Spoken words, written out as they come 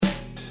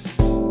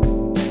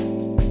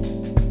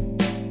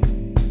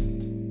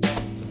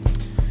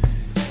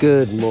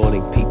Good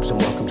morning, peeps,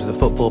 and welcome to the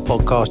Football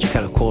Podcast. You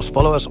can, of course,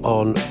 follow us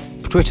on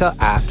Twitter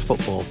at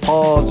Football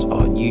Pods,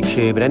 on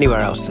YouTube, and anywhere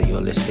else that you're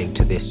listening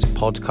to this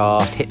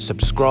podcast. Hit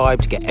subscribe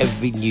to get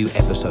every new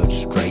episode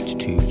straight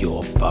to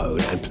your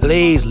phone. And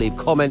please leave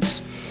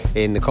comments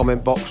in the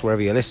comment box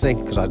wherever you're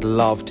listening, because I'd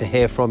love to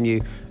hear from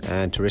you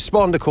and to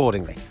respond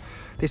accordingly.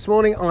 This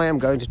morning I am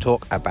going to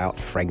talk about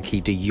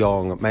Frankie de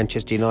Jong.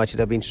 Manchester United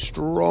have been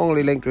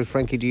strongly linked with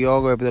Frankie de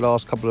Jong over the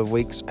last couple of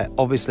weeks.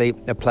 Obviously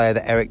a player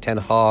that Erik ten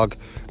Hag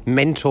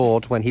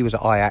mentored when he was at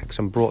Ajax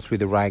and brought through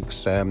the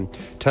ranks,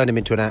 turned him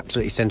into an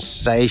absolutely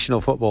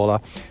sensational footballer.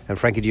 And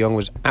Frankie de Jong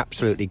was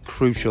absolutely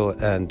crucial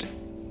and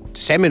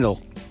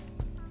seminal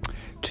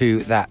to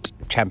that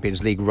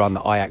Champions League run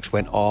that Ajax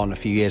went on a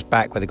few years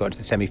back, where they got into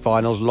the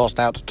semi-finals, lost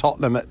out to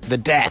Tottenham at the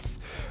death,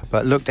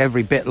 but looked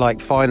every bit like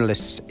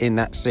finalists in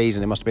that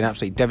season. It must have been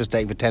absolutely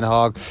devastating for Ten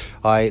Hag.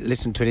 I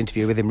listened to an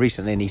interview with him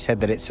recently and he said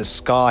that it's a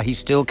scar he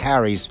still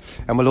carries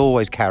and will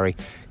always carry,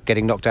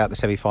 getting knocked out the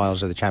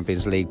semi-finals of the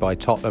Champions League by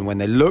Tottenham when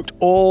they looked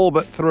all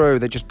but through.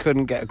 They just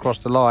couldn't get across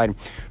the line.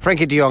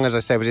 Frankie de Jong, as I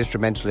said, was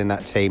instrumental in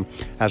that team,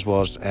 as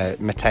was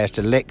Matthijs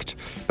de Ligt.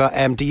 But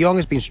de Jong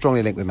has been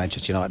strongly linked with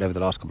Manchester United over the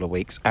last couple of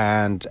weeks,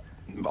 and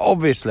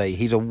obviously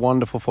he's a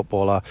wonderful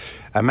footballer.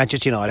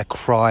 Manchester United are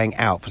crying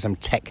out for some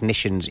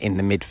technicians in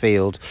the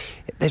midfield.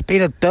 There's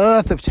been a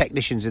dearth of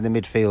technicians in the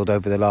midfield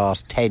over the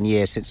last 10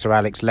 years since Sir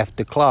Alex left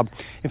the club.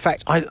 In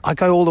fact, I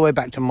go all the way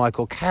back to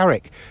Michael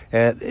Carrick,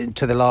 to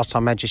the last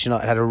time Manchester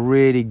United had a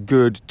really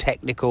good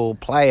technical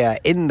player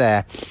in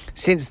there.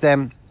 Since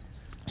then,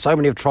 so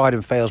many have tried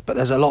and failed, but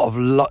there's a lot of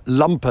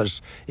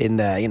lumpers in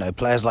there. You know,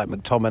 players like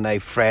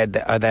McTominay, Fred,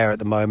 that are there at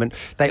the moment.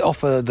 They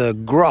offer the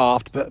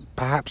graft, but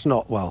perhaps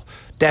not, well,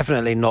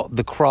 definitely not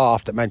the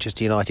craft that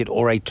Manchester United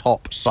or a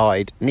top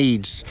side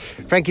needs.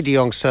 Frankie de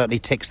Jong certainly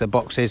ticks the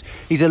boxes.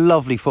 He's a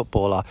lovely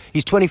footballer.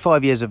 He's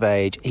 25 years of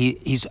age.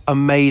 He's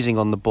amazing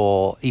on the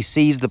ball. He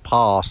sees the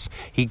pass.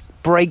 He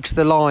breaks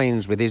the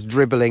lines with his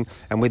dribbling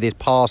and with his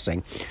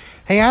passing.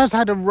 He has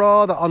had a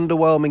rather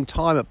underwhelming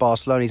time at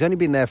Barcelona. He's only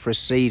been there for a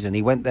season.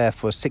 He went there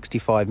for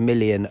 £65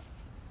 million,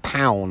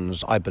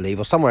 I believe,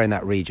 or somewhere in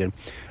that region.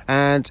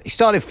 And he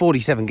started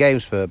 47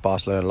 games for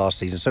Barcelona last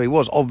season, so he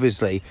was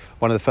obviously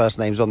one of the first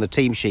names on the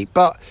team sheet,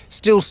 but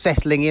still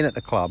settling in at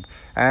the club.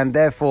 And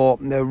therefore,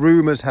 the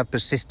rumours have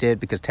persisted,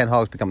 because Ten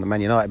Hag's become the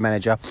Man United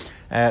manager,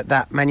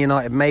 that Man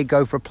United may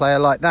go for a player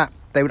like that.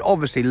 They would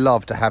obviously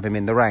love to have him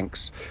in the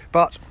ranks.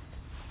 But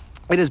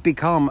it has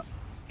become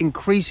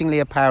increasingly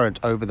apparent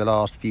over the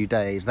last few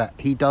days that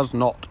he does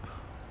not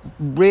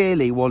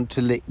really want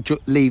to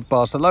leave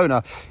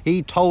Barcelona.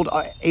 He told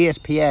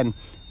ESPN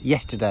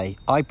yesterday,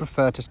 "I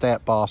prefer to stay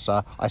at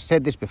Barca. I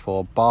said this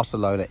before,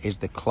 Barcelona is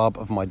the club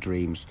of my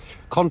dreams.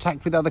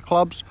 Contact with other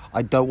clubs,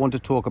 I don't want to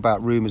talk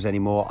about rumours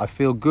anymore. I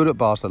feel good at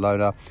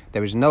Barcelona.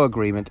 There is no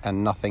agreement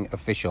and nothing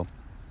official.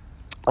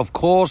 Of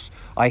course,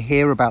 I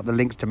hear about the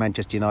links to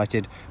Manchester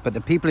United, but the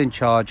people in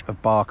charge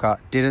of Barca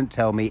didn't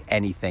tell me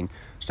anything.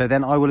 So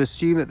then I will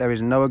assume that there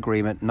is no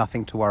agreement,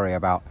 nothing to worry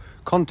about.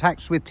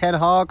 Contacts with Ten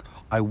Hag?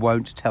 I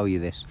won't tell you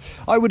this."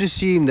 I would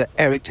assume that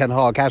Erik ten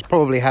Hag has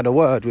probably had a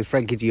word with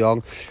Frankie de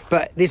Jong,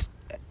 but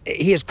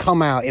he has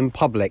come out in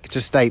public to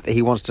state that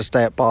he wants to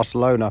stay at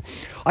Barcelona.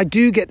 I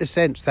do get the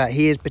sense that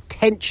he is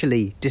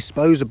potentially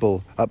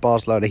disposable at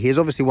Barcelona. He is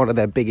obviously one of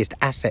their biggest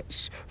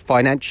assets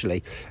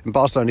financially, and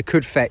Barcelona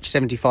could fetch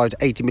 75 to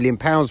 80 million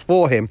pounds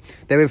for him.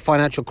 They're in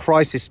financial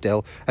crisis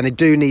still, and they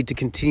do need to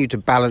continue to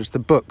balance the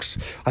books.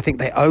 I think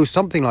they owe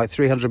something like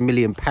 300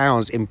 million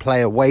pounds in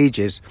player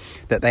wages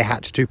that they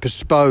had to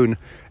postpone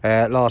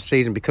last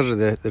season because of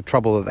the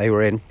trouble that they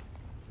were in.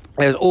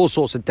 There's all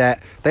sorts of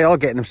debt. They are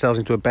getting themselves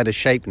into a better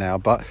shape now,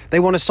 but they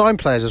want to sign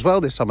players as well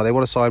this summer. They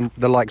want to sign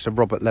the likes of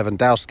Robert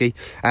Lewandowski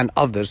and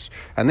others,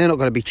 and they're not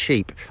going to be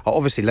cheap.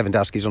 Obviously,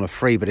 Lewandowski's on a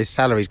free, but his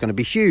salary is going to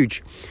be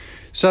huge.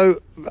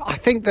 So I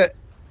think that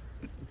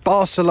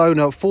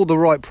Barcelona, for the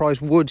right price,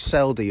 would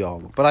sell de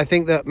Jong. But I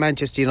think that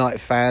Manchester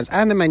United fans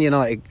and the Man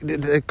United,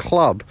 the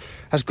club,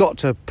 has got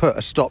to put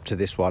a stop to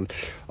this one.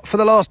 For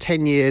the last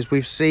 10 years,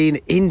 we've seen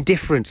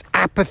indifference,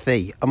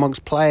 apathy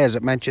amongst players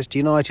at Manchester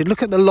United.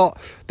 Look at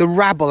the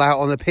rabble out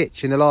on the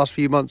pitch in the last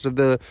few months of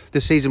the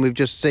season we've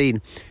just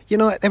seen. You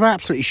know, they were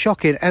absolutely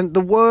shocking. And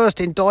the worst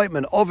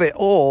indictment of it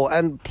all,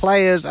 and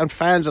players and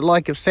fans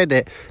alike have said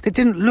it, they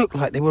didn't look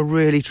like they were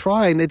really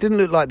trying. They didn't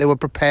look like they were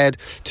prepared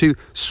to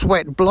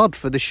sweat blood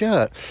for the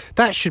shirt.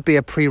 That should be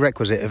a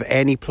prerequisite of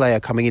any player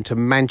coming into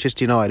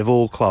Manchester United, of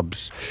all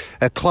clubs.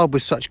 A club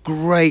with such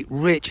great,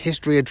 rich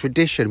history and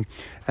tradition.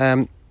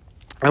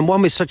 And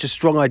one with such a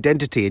strong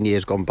identity in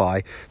years gone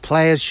by.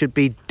 Players should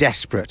be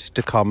desperate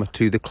to come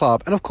to the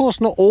club. And of course,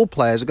 not all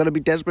players are going to be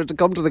desperate to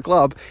come to the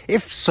club.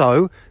 If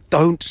so,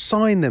 don't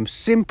sign them.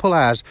 Simple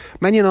as.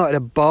 Man United are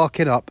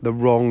barking up the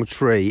wrong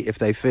tree if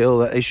they feel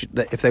that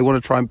if they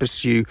want to try and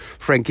pursue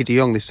Frankie de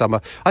Jong this summer.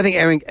 I think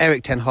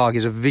Erik ten Hag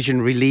is a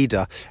visionary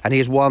leader, and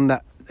he is one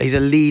that He's a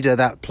leader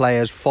that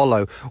players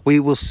follow. We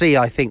will see,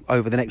 I think,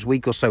 over the next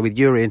week or so with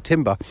Jurrien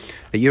Timber,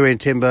 that Jurrien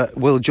Timber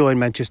will join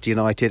Manchester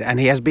United, and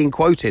he has been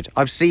quoted.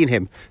 I've seen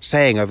him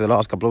saying over the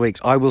last couple of weeks,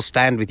 "I will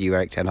stand with you,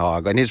 Erik ten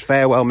Hag." And his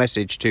farewell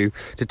message to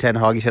Ten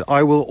Hag, he said,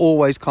 "I will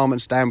always come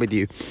and stand with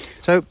you."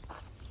 So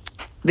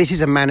this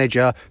is a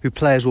manager who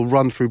players will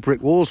run through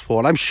brick walls for.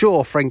 And I'm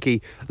sure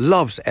Frankie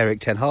loves Erik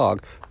ten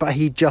Hag, but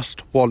he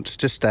just wants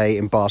to stay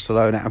in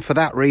Barcelona. And for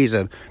that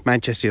reason,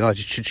 Manchester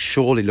United should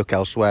surely look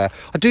elsewhere.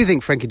 I do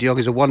think Frankie de Jong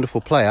is a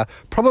wonderful player,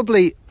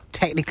 probably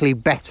technically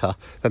better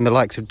than the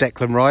likes of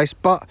Declan Rice,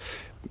 but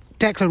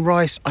Declan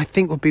Rice, I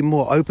think, would be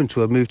more open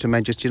to a move to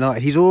Manchester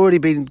United. He's already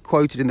been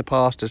quoted in the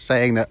past as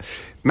saying that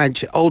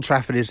Old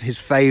Trafford is his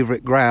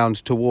favourite ground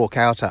to walk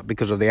out at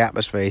because of the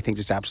atmosphere. He thinks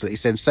it's absolutely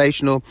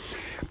sensational.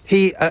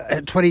 He,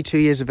 at 22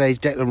 years of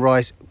age, Declan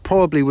Rice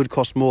probably would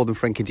cost more than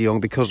Frankie de Jong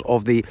because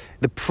of the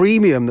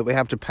premium that we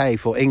have to pay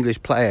for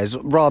English players.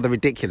 Rather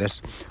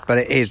ridiculous, but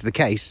it is the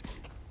case.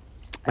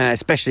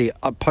 Especially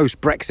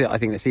post-Brexit, I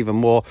think that's even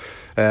more.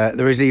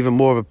 There is even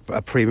more of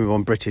a premium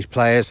on British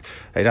players.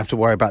 You don't have to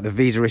worry about the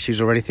visa issues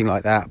or anything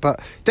like that.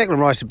 But Declan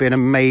Rice would be an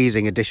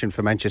amazing addition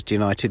for Manchester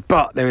United.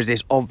 But there is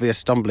this obvious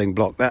stumbling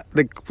block that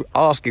the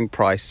asking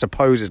price,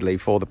 supposedly,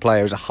 for the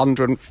player is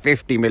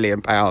 £150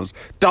 million,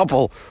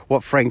 double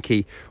what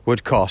Frankie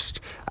would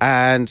cost.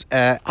 And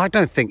I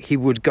don't think he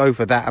would go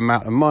for that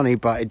amount of money,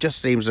 but it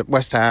just seems that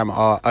West Ham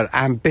are an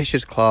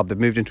ambitious club. They've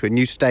moved into a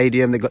new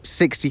stadium. They've got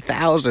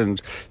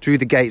 60,000 through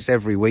the gates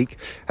every week,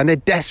 and they're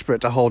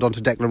desperate to hold on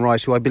to Declan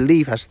Rice, who I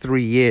believe has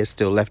 3 years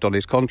still left on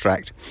his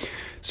contract.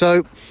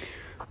 So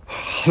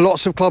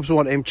lots of clubs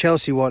want him.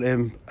 Chelsea want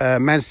him.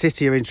 Man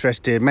City are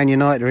interested. Man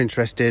United are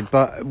interested.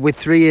 But with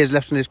 3 years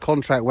left on his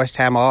contract, West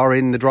Ham are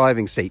in the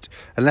driving seat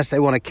unless they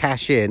want to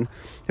cash in,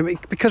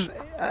 because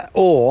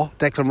or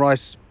Declan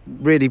Rice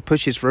really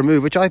pushes for a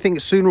move, which I think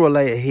sooner or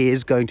later he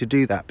is going to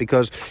do that,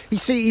 because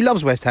he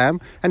loves West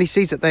Ham and he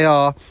sees that they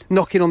are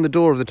knocking on the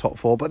door of the top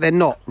four, but they're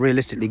not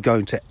realistically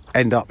going to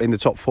end up in the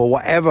top four,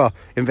 whatever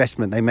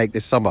investment they make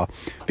this summer,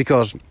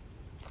 because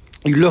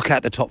you look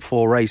at the top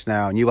four race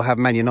now and you will have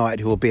Man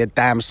United, who will be a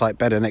damn sight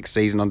better next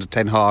season under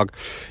Ten Hag.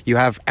 You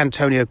have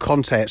Antonio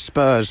Conte at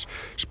Spurs.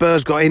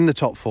 Spurs got in the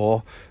top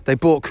four. They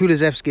bought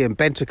Kulusevski and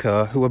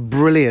Bentancur, who are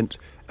brilliant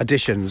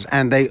additions,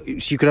 and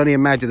you can only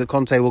imagine that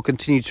Conte will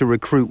continue to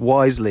recruit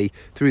wisely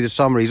through the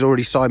summer. He's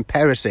already signed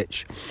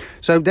Perisic,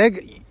 so they're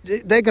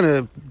going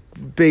to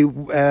be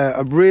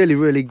a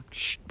really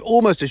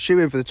almost a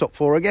shoe-in for the top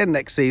four again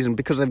next season,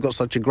 because they've got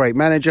such a great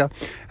manager.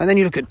 And then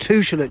you look at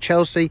Tuchel at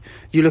Chelsea,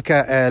 you look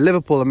at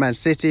Liverpool and Man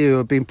City, who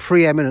have been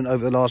preeminent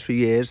over the last few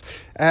years,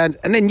 and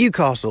then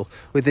Newcastle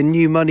with the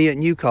new money at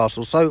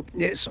Newcastle. So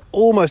it's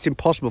almost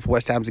impossible for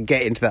West Ham to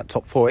get into that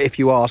top four, if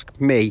you ask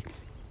me.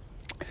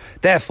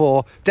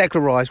 Therefore,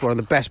 Declan Rice, one of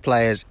the best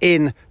players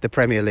in the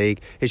Premier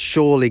League, is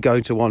surely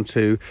going to want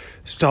to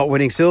start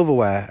winning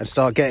silverware and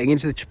start getting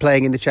into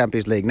playing in the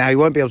Champions League. Now, he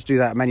won't be able to do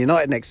that at Man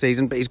United next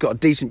season, but he's got a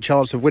decent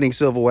chance of winning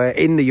silverware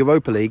in the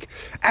Europa League.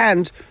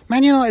 And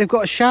Man United have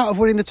got a shout of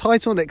winning the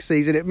title next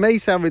season. It may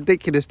sound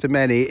ridiculous to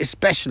many,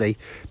 especially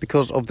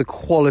because of the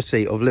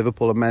quality of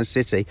Liverpool and Man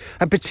City,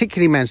 and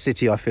particularly Man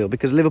City, I feel,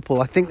 because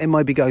Liverpool, I think they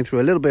might be going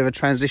through a little bit of a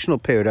transitional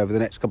period over the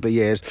next couple of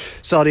years.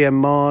 Sadio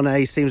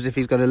Mane seems as if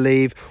he's going to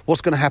leave.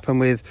 What's going to happen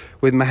with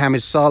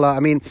Mohamed Salah? I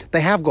mean, they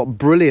have got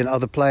brilliant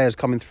other players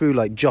coming through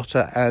like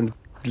Jota and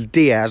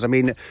Diaz. I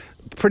mean,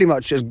 pretty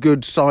much as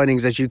good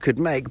signings as you could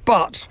make.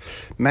 But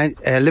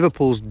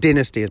Liverpool's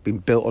dynasty has been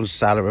built on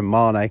Salah and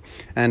Mane,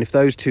 and if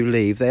those two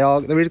leave,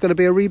 there is going to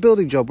be a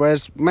rebuilding job.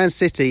 Whereas Man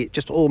City, it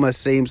just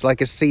almost seems like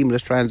a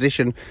seamless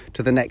transition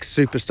to the next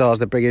superstars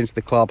they bring into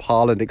the club,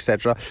 Haaland,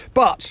 etc.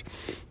 But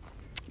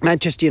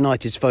Manchester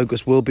United's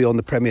focus will be on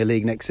the Premier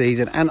League next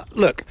season. And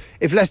look,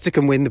 if Leicester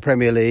can win the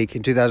Premier League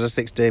in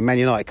 2016, Man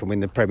United can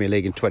win the Premier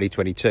League in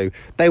 2022.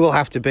 They will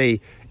have to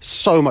be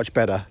so much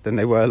better than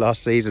they were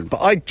last season.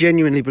 But I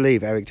genuinely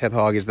believe Erik ten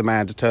Hag is the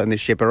man to turn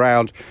this ship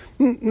around.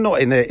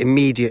 Not in the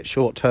immediate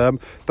short term,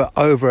 but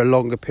over a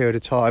longer period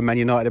of time. Man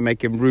United are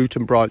making root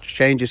and branch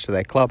changes to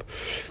their club.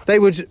 They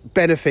would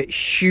benefit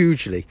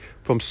hugely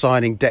from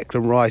signing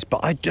Declan Rice,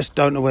 but I just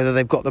don't know whether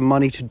they've got the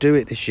money to do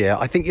it this year.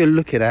 I think you're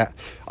looking at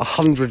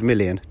 100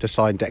 million to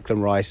sign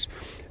Declan Rice,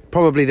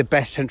 probably the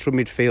best central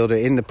midfielder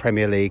in the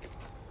Premier League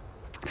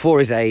for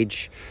his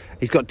age.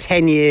 He's got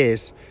 10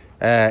 years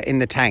in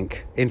the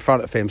tank in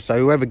front of him, so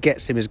whoever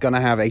gets him is going to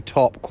have a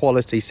top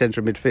quality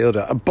central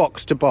midfielder, a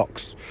box to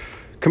box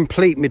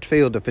complete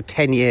midfielder for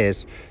 10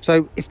 years.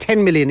 So it's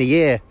 10 million a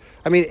year.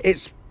 I mean,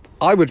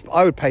 I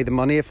would pay the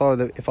money if I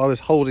was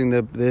holding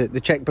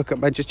the checkbook at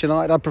Manchester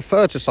United. I'd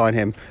prefer to sign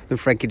him than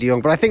Frankie de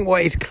Jong. But I think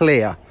what is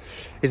clear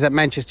is that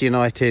Manchester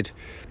United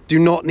do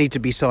not need to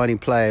be signing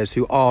players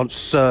who aren't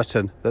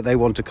certain that they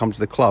want to come to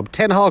the club.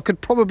 Ten Hag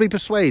could probably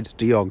persuade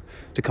de Jong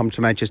to come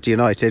to Manchester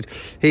United.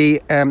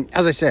 He,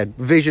 as I said,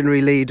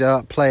 visionary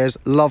leader, players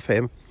love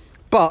him.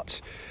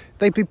 But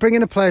they'd be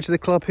bringing a player to the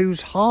club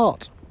whose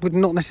heart would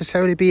not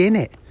necessarily be in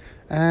it.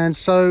 And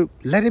so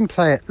let him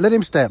play it. Let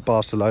him stay at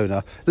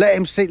Barcelona.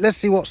 Let's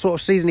see what sort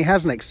of season he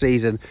has next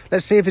season.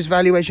 Let's see if his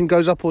valuation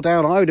goes up or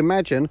down. I would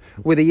imagine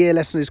with a year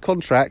less on his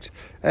contract,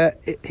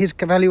 his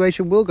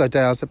valuation will go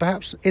down. So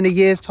perhaps in a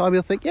year's time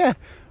he'll think, yeah,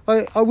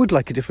 I would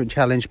like a different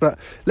challenge. But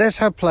let's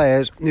have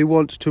players who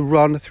want to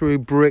run through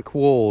brick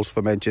walls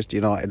for Manchester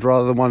United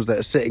rather than ones that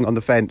are sitting on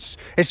the fence,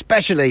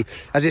 especially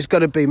as it's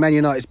going to be Man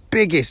United's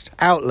biggest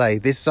outlay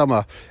this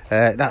summer.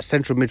 That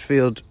central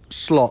midfield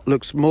slot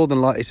looks more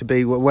than likely to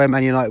be where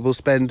Man United will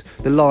spend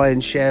the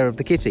lion's share of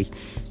the kitty.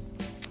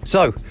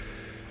 So,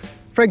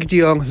 Frankie de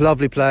Jong,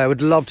 lovely player.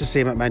 Would love to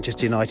see him at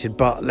Manchester United,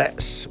 but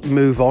let's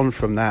move on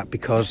from that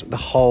because the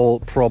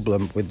whole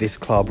problem with this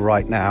club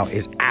right now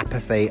is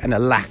apathy and a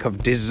lack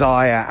of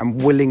desire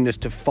and willingness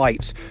to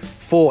fight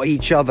for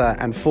each other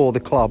and for the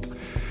club.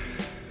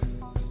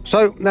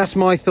 So that's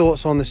my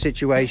thoughts on the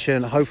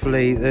situation.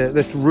 Hopefully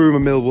the rumour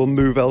mill will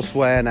move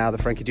elsewhere now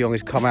that Frankie de Jong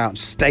has come out and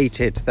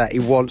stated that he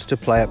wants to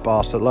play at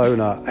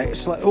Barcelona.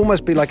 It's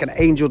almost been like an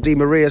Angel Di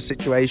Maria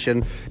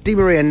situation. Di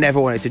Maria never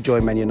wanted to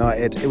join Man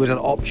United. It was an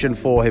option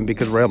for him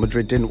because Real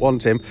Madrid didn't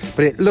want him.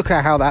 But look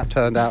at how that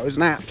turned out. It was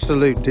an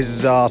absolute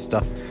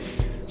disaster.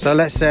 So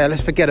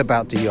let's forget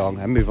about De Jong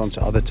and move on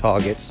to other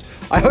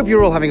targets. I hope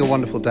you're all having a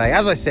wonderful day.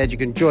 As I said, you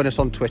can join us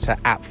on Twitter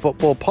at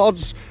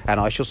FootballPods, and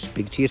I shall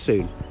speak to you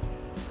soon.